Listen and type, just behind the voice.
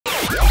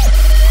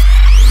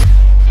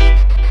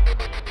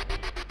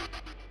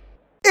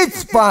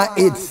for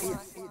it.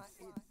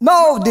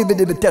 Now,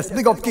 dibby test,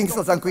 big up King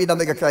Sus and Queen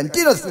Omega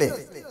continuously.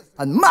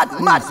 And mad.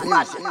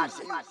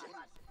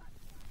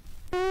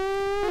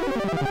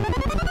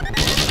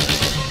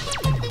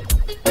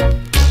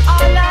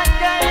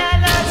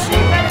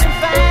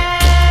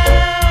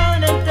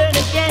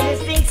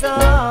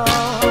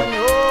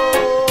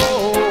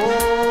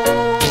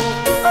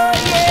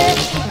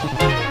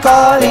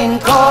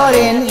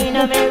 Calling in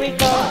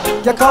America.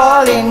 You're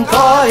calling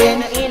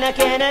in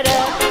Canada.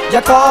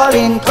 You're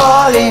calling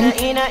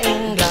in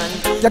England.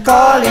 You're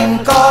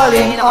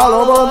calling all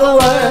over the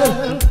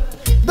world.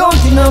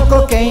 Don't you know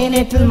cocaine,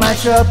 it will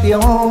mash up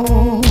your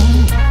home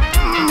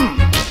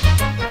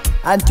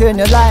and turn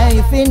your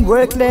life in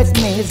workless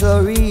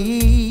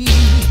misery,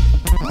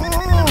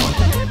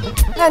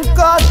 and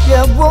cause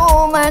your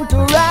woman to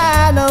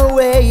run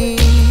away,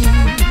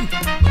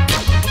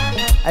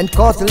 and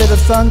cause the little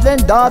sons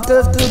and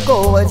daughters to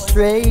go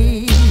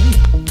astray.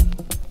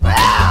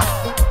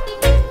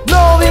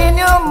 Blowing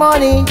your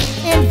money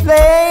in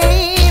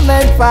flame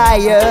and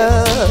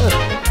fire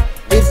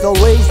is the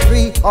waste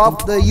free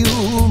of the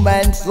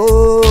human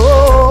soul.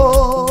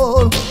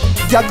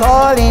 You're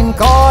calling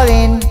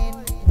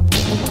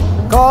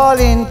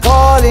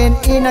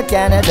in a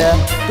Canada.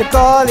 You're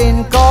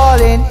calling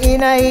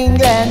in a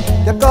England.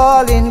 You're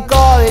calling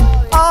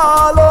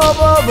all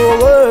over the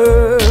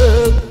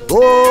world.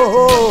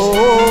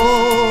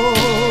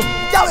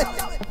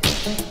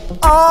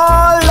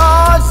 All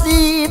lost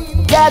sheep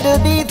got to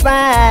be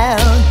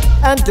found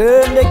and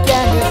turn the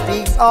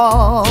candlesticks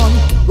on.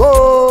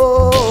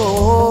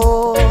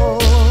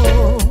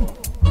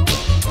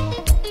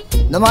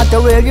 No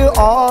matter where you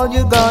are,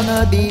 you're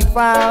gonna be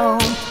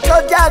found.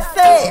 So just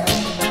say,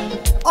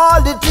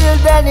 all the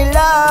children he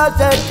loves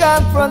have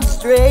come from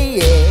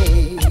stray,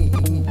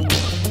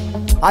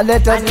 and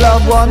let us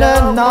love one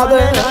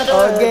another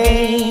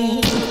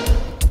again.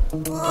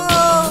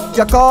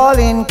 You're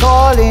calling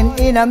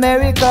in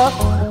America.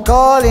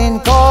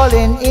 Calling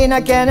in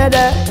a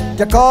Canada.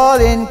 You're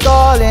calling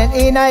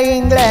in a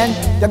England.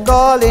 You're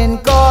calling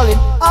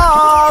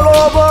all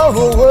over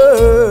the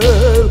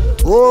world.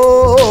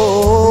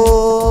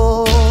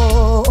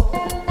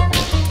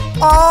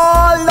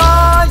 All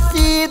lost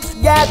sheep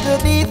got to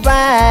be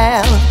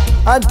found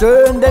and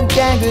turn them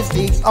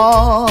candlesticks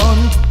on.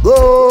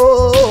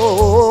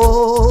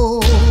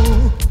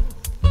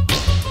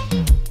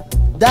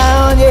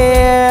 Down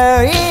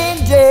here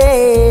in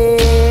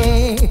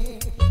jail,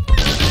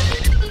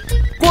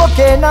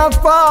 cocaine and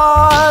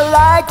fall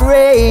like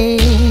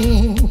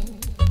rain,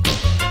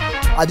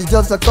 and it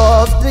just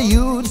cause the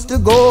youths to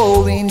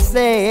go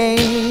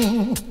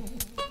insane.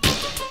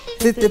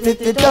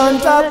 50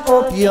 tons of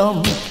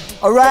opium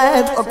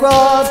arrive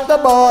across the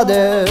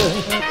border.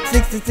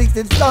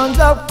 60 tons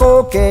of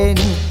cocaine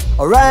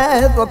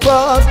arrive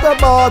across the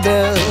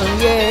border.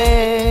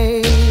 Yeah.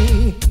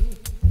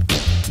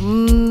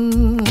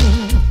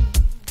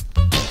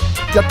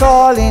 You're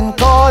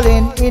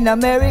calling in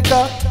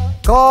America.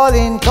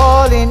 Calling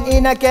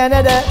in a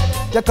Canada.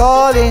 You're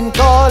calling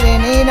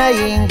in a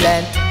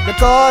England. You're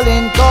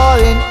calling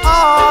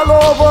all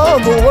over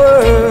the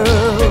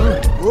world.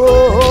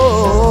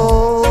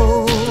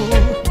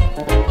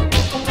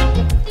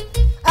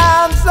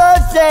 I'm so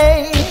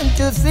ashamed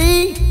to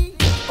see,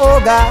 oh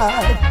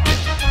God,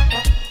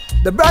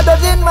 the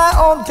brothers in my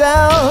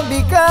hometown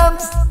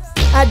becomes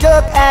a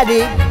drug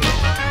addict.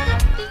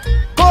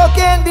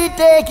 Cocaine be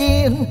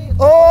taken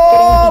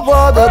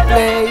over the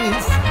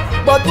place,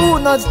 but do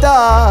not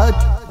start,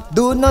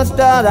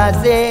 I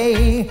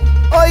say.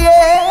 Oh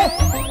yeah,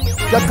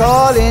 you're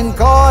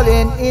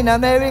calling in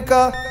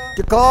America.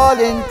 You're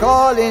calling